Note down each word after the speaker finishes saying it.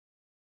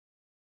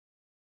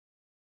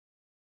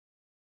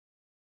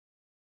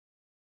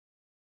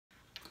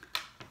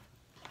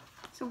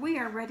So we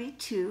are ready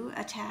to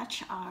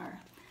attach our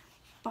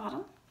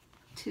bottom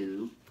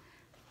to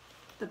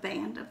the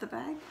band of the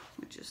bag,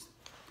 which is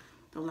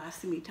the last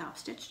thing we top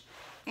stitched.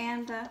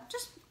 And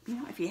just,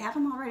 if you have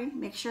them already,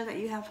 make sure that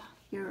you have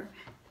your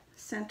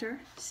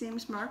center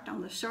seams marked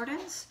on the short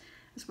ends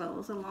as well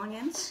as the long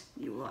ends.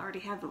 You will already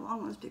have the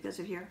long ones because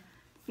of your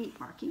feet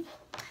marking.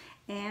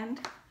 And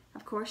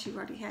of course you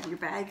already have your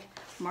bag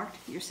marked,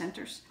 your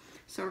centers.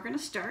 So we're going to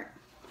start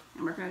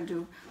and we're going to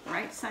do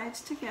right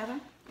sides together.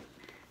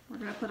 We're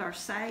going to put our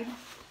side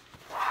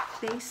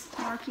base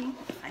marking.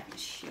 If I can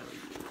show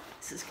you.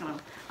 This is kind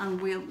of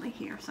unwieldy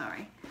here,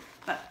 sorry.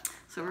 But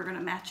so we're going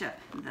to match up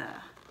the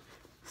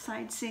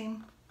side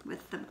seam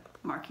with the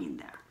marking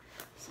there.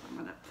 So I'm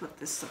going to put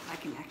this so I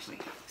can actually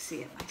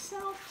see it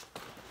myself.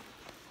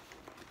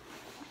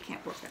 I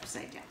can't work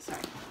upside down,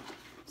 sorry.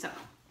 So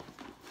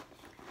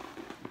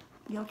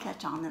you'll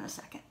catch on in a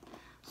second.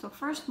 So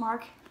first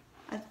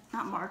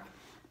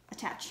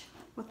attach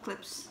with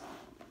clips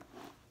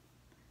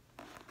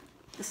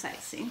the side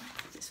seam,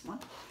 this one.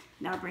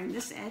 Now bring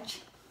this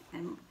edge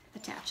and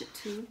attach it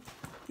to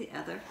the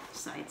other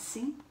side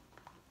seam.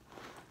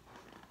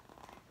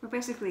 We're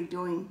basically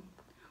doing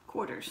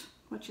quarters,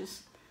 which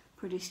is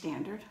pretty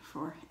standard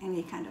for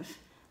any kind of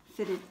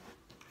fitted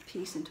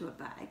piece into a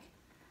bag.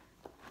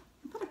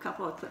 Put a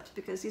couple of clips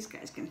because these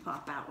guys can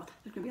pop out.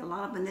 There's going to be a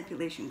lot of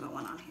manipulation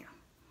going on here.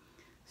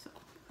 So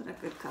put a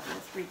good couple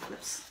of 3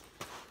 clips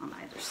on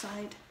either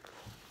side.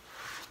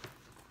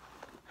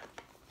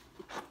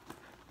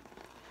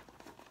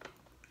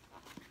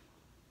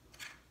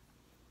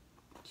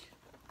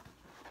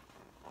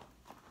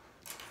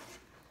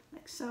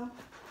 Like so.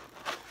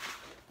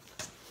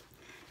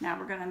 Now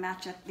we're going to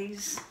match up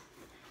these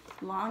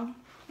long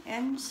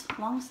ends,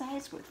 long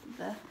sides with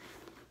the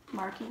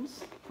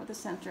markings for the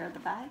center of the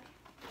bag.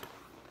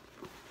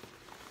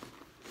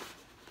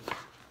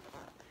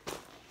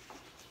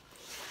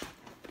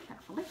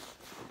 Carefully.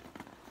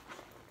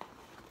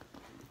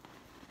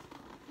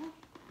 Okay.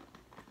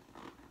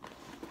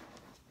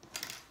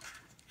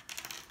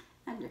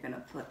 And you're going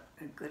to put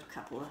a good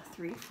couple of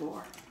 3,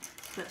 4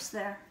 clips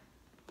there,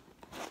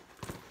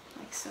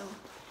 like so.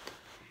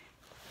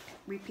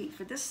 Repeat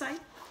for this side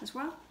as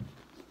well.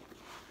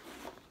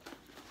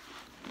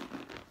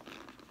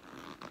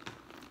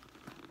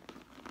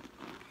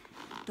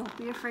 Don't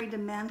be afraid to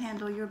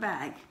manhandle your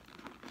bag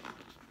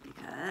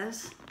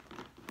because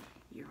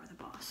you're the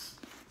boss.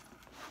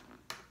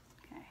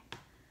 Okay,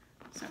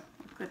 so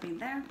clipping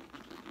there.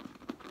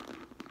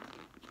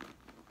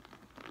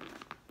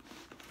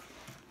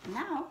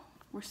 Now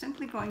we're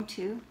simply going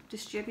to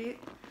distribute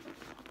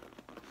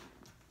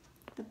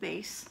the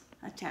base,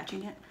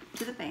 attaching it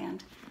to the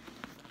band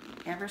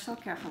ever so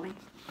carefully.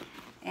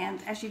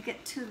 And as you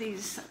get to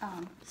these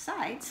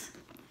sides,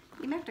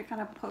 you may have to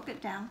kind of poke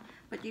it down,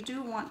 but you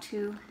do want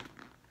to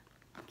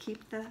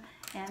keep the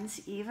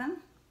ends even.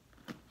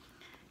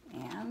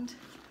 And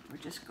we're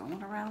just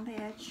going around the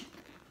edge.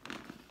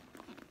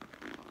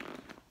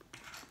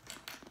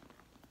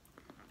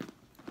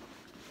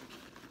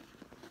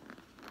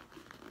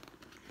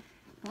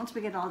 Once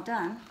we get all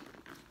done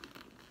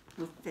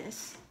with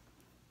this,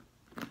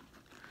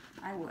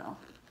 I will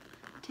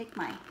take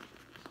my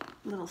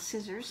little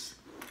scissors.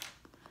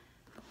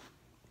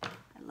 I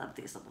love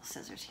these little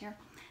scissors here.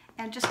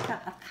 And just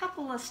cut a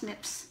couple of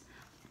snips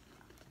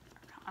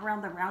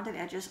around the rounded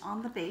edges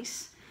on the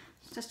base,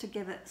 just to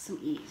give it some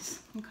ease,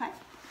 okay?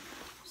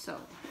 So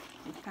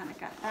we've kind of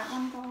got that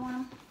one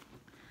going.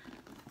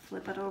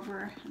 Flip it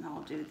over and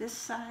I'll do this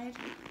side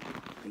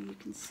so you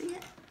can see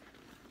it.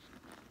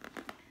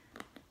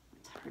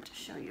 It's hard to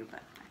show you,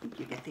 but I think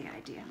you get the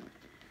idea.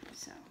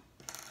 So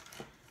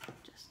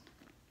just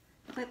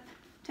flip.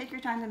 Take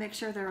your time to make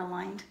sure they're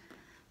aligned.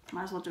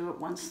 Might as well do it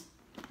once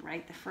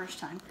right the first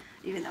time,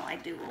 even though I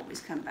do always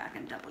come back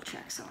and double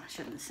check, so I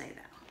shouldn't say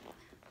that.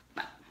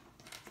 But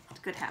it's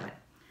a good habit.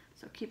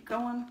 So keep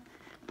going.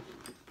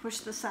 Push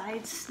the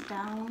sides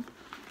down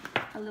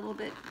a little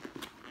bit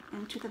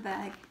into the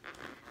bag.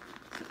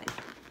 So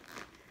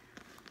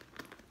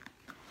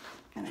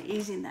kind of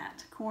easing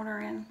that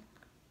corner in.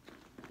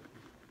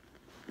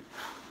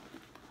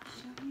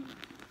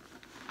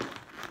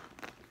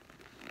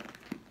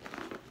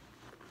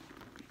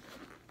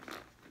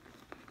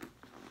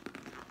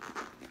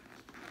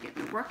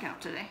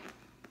 Workout today.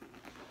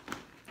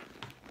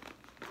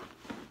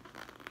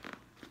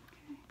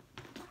 Okay.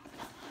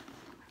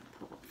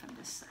 Pull it from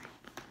this side.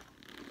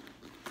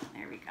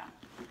 There we go.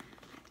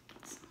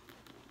 Get some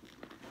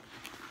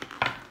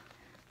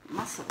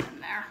muscle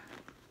in there.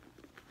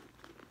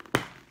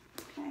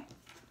 Okay.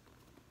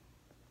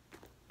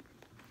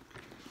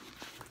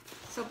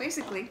 So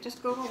basically,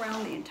 just go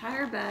around the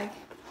entire bag,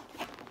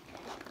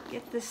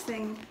 get this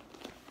thing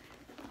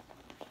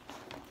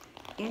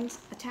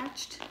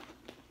attached.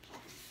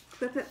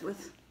 Clip it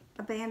with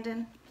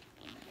abandon.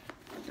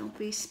 Don't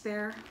be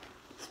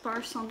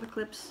sparse on the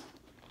clips.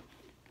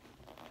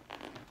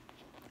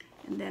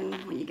 And then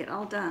when you get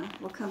all done,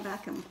 we'll come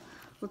back and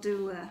we'll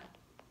do,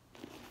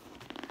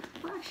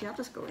 well actually I'll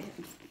just go ahead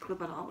and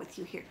clip it all with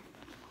you here.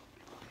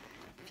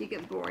 if you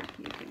get bored,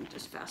 you can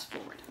just fast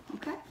forward,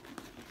 okay?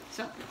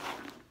 So,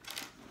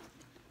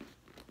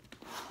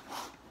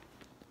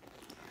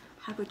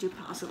 how could you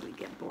possibly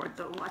get bored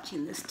though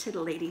watching this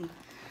titillating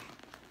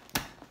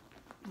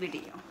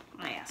video,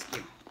 I ask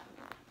you?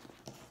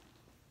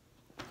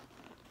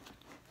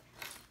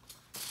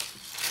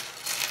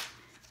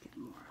 Get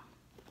more.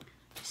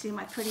 See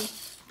my pretty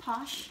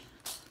posh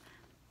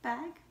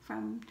bag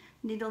from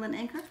Needle and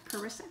Anchor,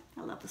 Carissa?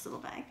 I love this little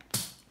bag.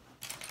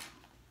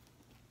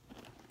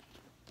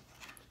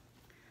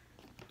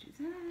 Do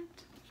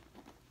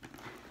that.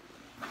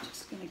 I'm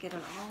just gonna get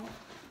it all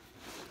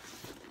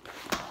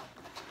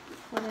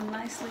put in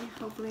nicely.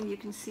 Hopefully you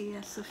can see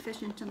a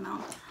sufficient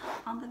amount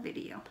on the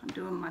video. I'm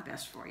doing my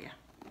best for you.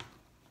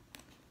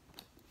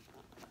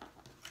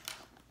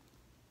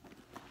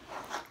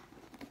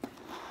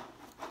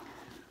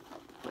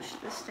 Push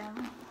this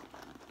down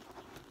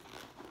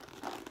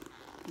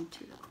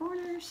into the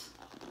corners.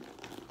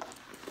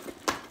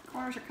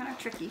 Corners are kind of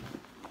tricky,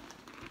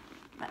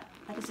 but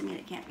that doesn't mean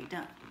it can't be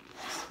done.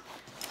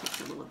 It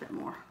takes a little bit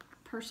more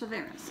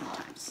perseverance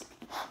sometimes.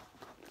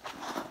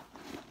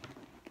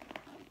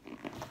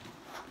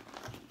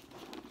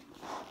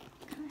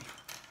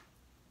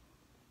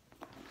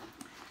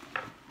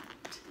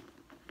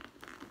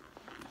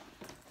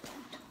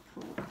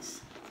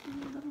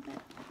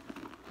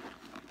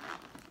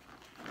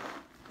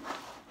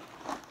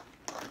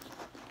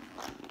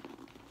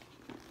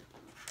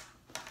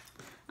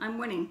 I'm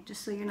winning,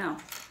 just so you know.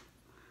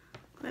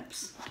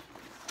 Clips.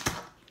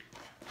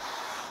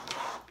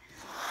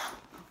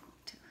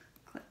 To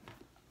clip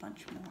a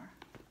bunch more.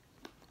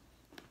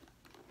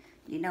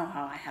 You know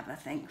how I have a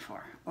thing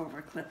for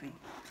over clipping.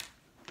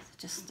 It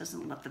just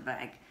doesn't let the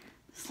bag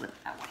slip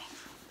that way.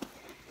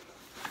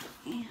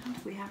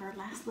 And we have our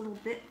last little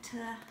bit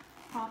to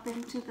pop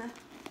into the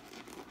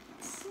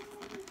seam.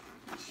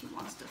 She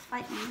wants to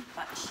fight me,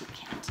 but she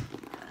can't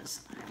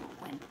because I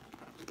will win.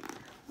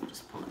 We'll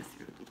just pull her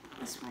through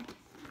this way.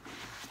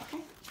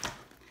 Okay?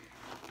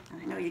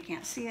 And I know you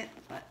can't see it,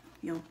 but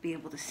you'll be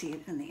able to see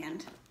it in the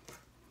end.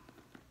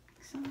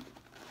 So.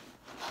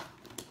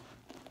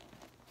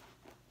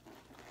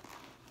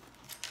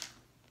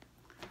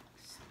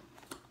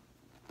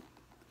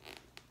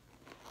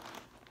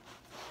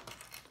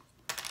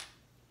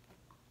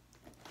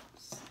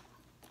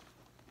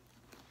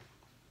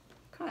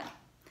 Okay.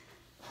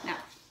 Now,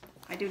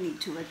 I do need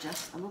to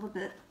adjust a little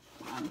bit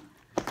on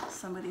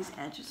some of these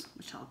edges,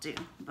 which I'll do,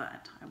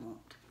 but I won't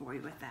bore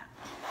you with that.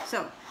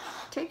 So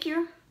take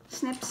your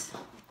snips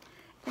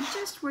and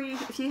just where you,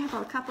 if you have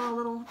a couple of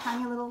little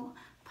tiny little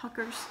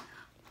puckers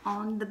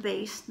on the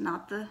base,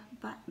 not the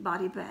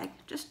body bag,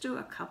 just do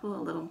a couple of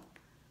little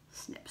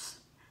snips,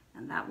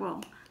 and that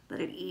will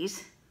let it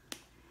ease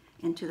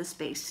into the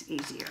space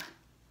easier.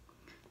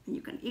 And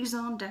you can ease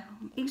on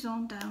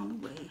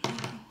down the way.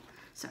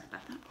 Sorry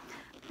about that.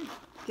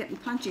 Getting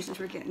punchy since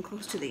we're getting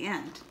close to the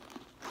end.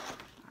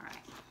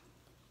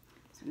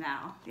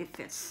 Now it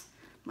fits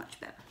much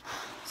better.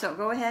 So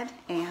go ahead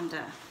and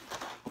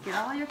get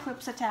all your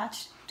clips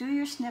attached, do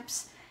your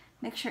snips,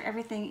 make sure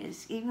everything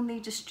is evenly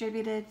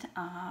distributed.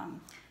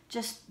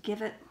 Just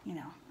give it, you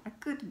know, a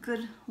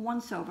good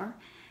once over,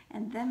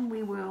 and then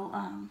we will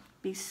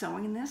be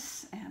sewing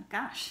this. And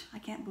gosh, I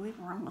can't believe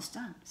we're almost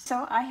done.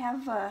 So I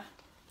have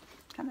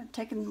kind of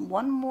taken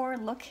one more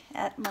look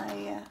at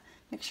my,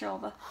 make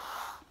sure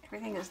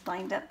everything is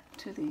lined up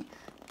to the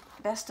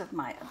best of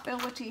my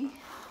ability.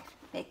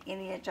 Make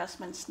any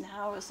adjustments,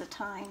 now is the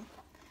time.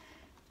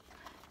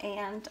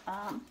 And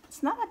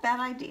it's not a bad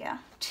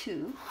idea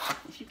to,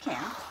 if you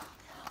can,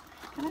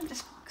 kind of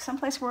just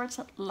someplace where it's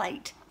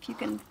light, if you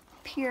can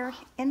peer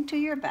into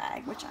your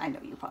bag, which I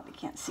know you probably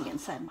can't see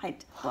inside my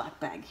black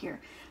bag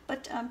here,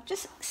 but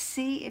just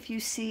see if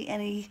you see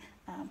any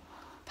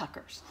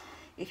puckers.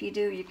 If you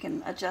do, you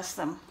can adjust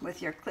them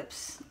with your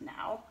clips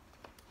now.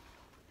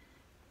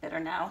 Better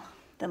now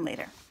than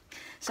later.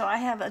 So I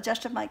have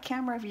adjusted my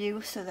camera view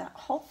so that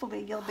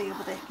hopefully you'll be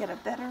able to get a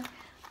better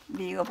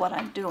view of what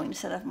I'm doing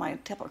instead of my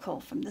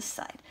typical from this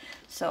side.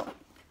 So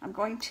I'm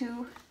going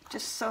to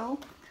just sew.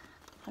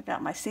 I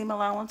got my seam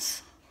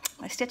allowance,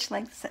 my stitch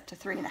length set to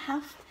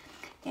 3.5,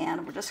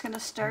 and we're just going to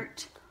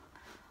start.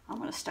 I'm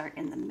going to start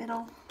in the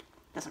middle.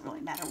 Doesn't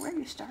really matter where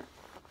you start.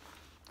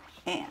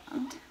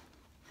 And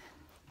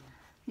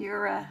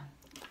we're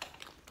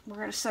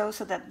going to sew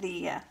so that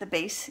the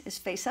base is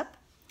face up.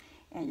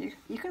 And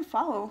you can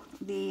follow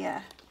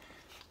the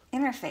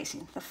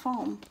interfacing, the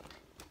foam,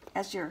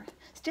 as your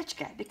stitch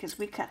guide, because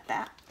we cut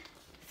that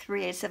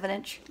 3/8 of an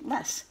inch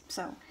less.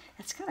 So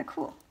it's kind of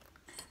cool.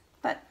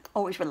 But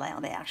always rely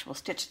on the actual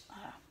stitch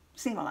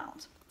seam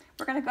allowance.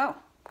 We're going to go.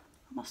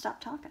 I'm going to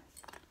stop talking.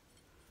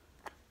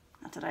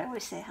 That's what I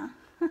always say,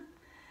 huh?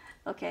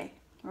 Okay,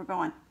 we're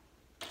going.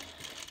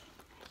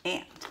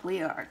 And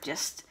we are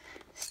just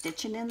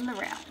stitching in the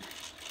round.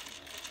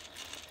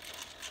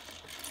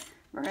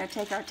 We're going to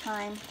take our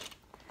time,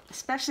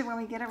 especially when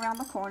we get around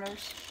the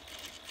corners.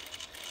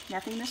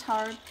 Nothing is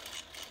hard.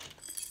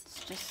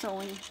 It's just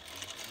sewing.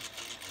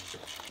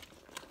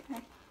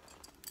 Okay.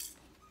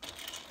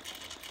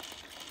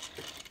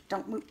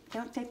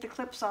 don't take the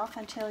clips off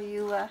until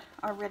you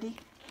are ready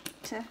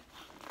to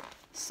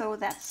sew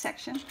that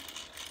section.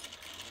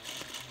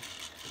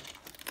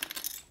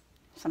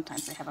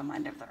 Sometimes they have a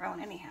mind of their own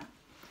anyhow.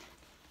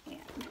 And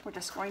we're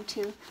just going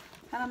to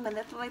kind of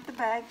manipulate the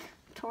bag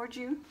towards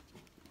you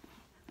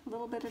a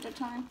little bit at a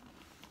time.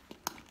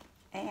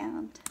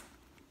 And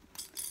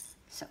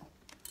so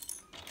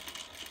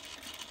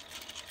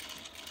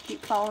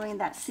keep following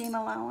that seam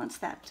allowance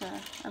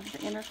of the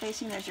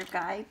interfacing as your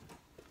guide.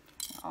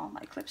 All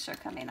my clips are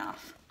coming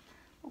off.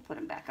 We'll put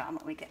them back on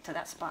when we get to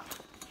that spot.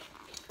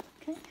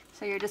 Okay,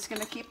 so you're just going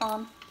to keep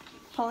on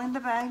pulling the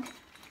bag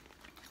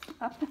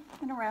up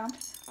and around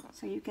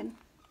so you can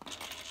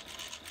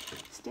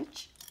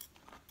stitch.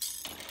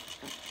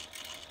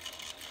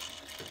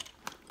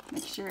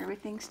 Make sure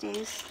everything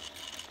stays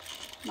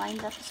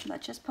lined up as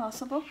much as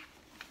possible.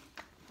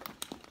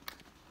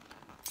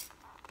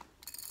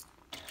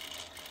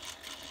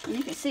 And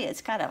you can see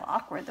it's kind of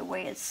awkward the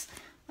way it's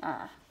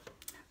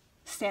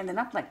standing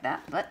up like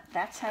that, but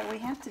that's how we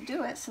have to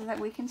do it so that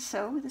we can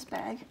sew this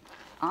bag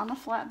on the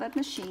flatbed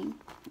machine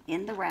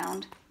in the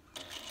round.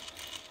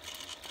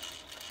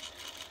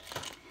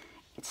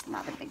 It's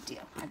not a big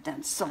deal. I've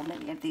done so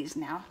many of these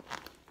now.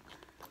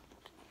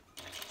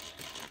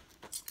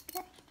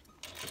 Okay.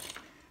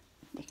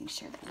 Making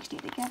sure that we stay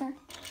together.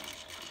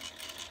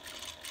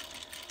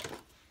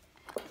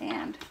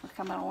 And we're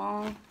coming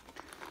along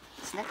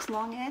this next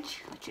long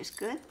edge, which is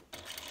good.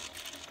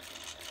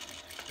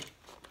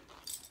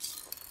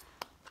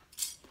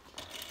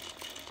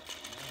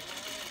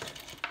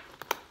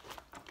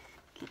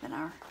 Keeping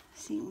our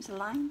seams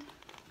aligned.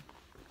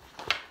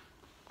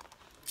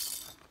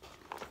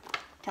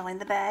 Telling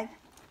the bag,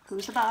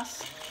 who's the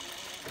boss?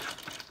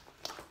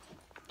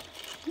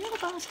 You're the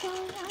boss, Kelley.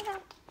 I know.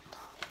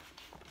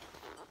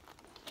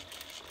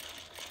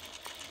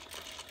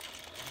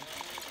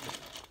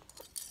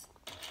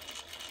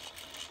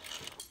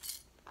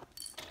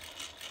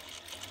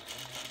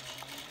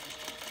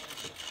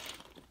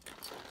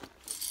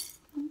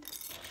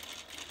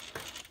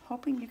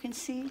 Hoping you can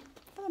see,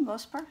 for the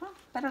most part,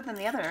 better than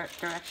the other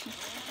direction.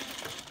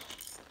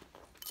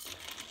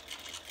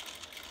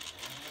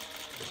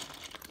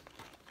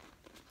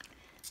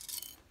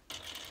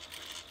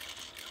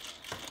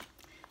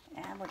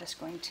 And we're just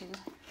going to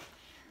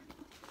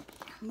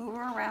move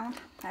her around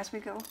as we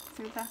go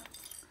through the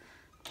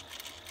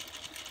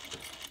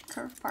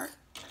curved part.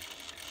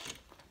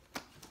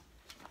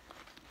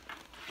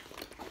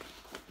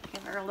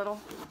 Give her a little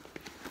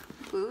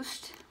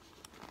boost.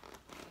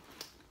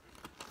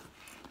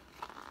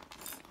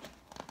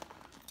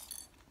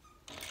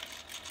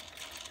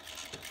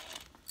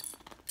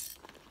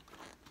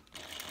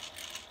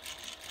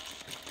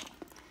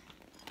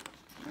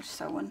 We're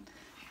sewing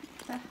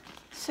the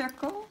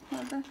circle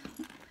of the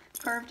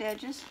curved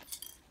edges.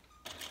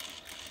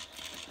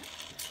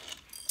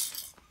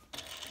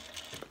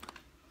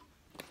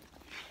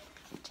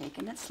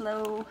 Taking it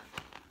slow.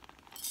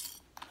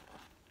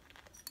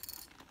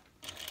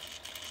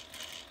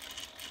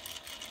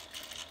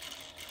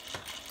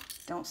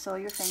 Don't sew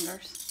your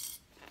fingers.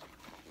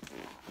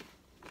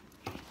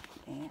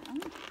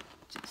 And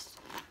just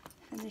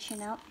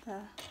finishing out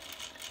the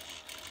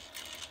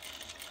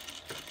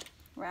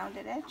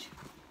rounded edge.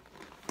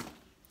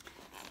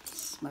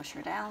 Smush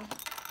her down.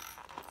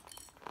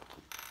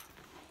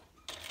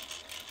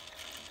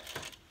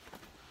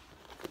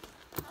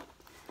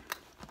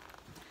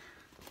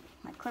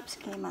 My clips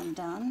came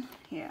undone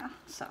here,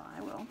 so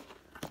I will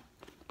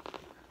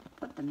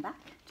put them back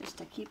just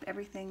to keep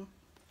everything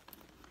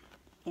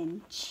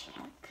in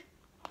check.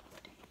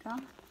 There you go.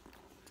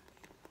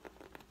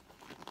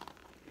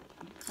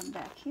 And come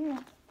back here.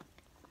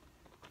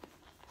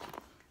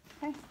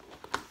 Okay.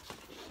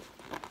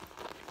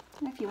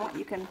 And if you want,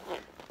 you can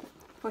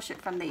push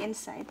it from the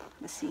inside,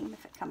 the seam,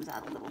 if it comes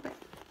out a little bit.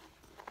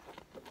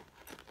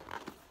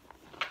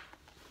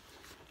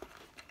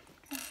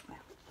 Okay, well.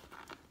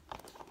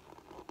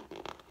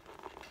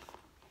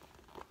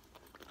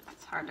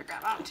 It's hard to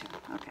grab onto.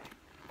 Okay.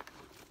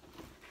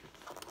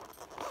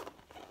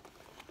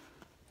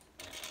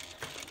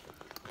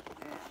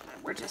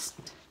 And we're just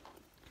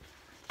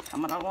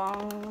coming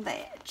along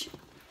the edge.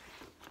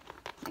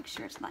 Make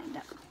sure it's lined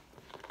up.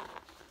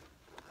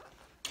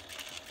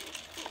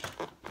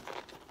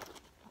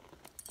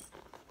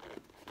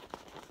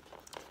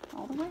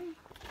 All the way.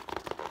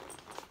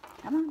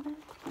 Come on, back.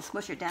 And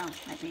smush it down.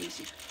 Might be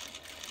easier.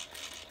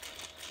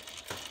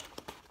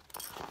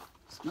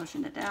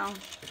 Smushing it down.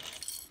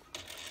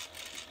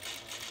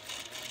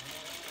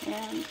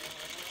 And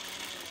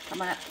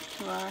coming up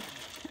to our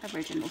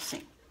original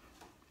seam.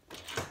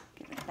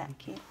 Give it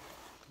back here.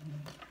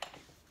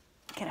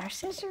 Get our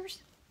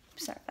scissors.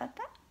 Sorry about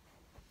that.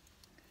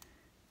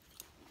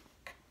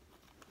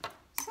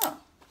 So,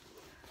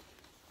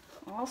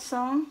 all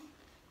sewn.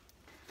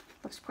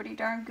 Looks pretty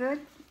darn good.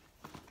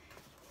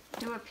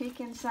 Do a peek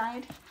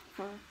inside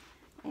for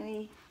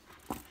any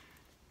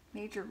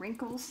major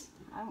wrinkles.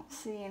 I don't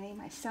see any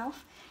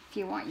myself. If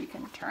you want, you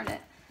can turn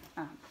it,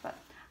 but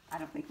I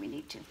don't think we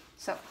need to.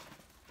 So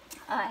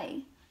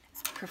I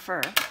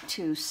prefer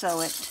to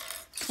sew it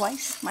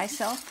twice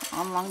myself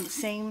along the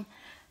same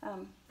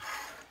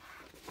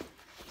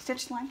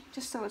stitch line,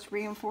 just so it's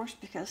reinforced,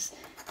 because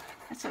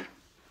it's a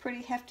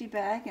pretty hefty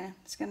bag and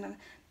it's going to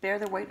bear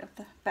the weight of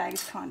the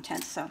bag's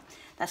contents. So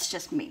that's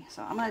just me.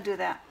 So I'm going to do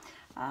that.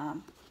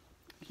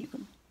 You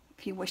can,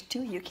 if you wish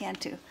to, you can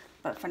too.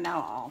 But for now,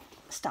 I'll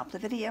stop the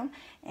video,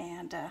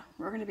 and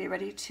we're going to be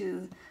ready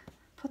to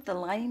put the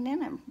lining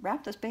in and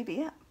wrap this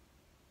baby up.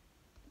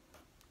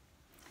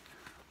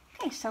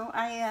 Okay, so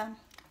I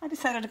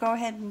decided to go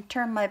ahead and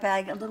turn my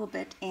bag a little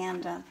bit,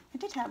 and I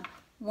did have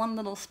one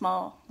little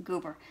small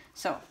goober.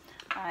 So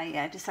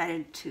I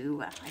decided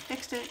to, I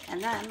fixed it,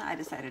 and then I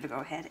decided to go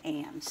ahead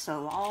and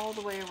sew all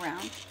the way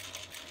around.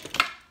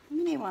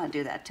 You may want to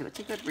do that too. It's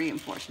a good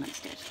reinforcement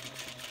stitch.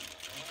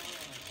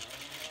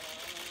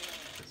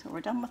 So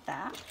we're done with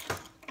that.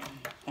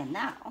 And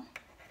now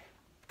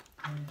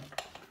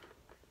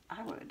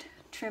I would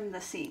trim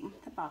the seam,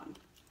 the bottom,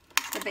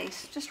 the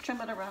base. Just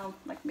trim it around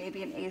like maybe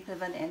 1/8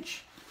 of an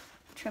inch.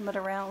 Trim it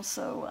around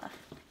so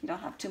you don't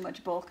have too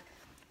much bulk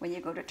when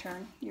you go to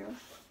turn your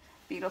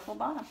beautiful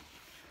bottom.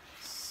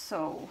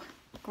 So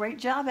great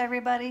job,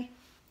 everybody.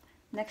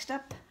 Next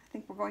up, I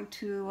think we're going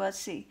to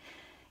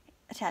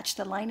attach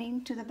the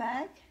lining to the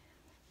bag,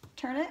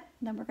 turn it,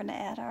 and then we're going to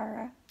add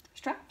our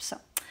straps.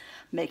 So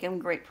making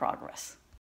great progress.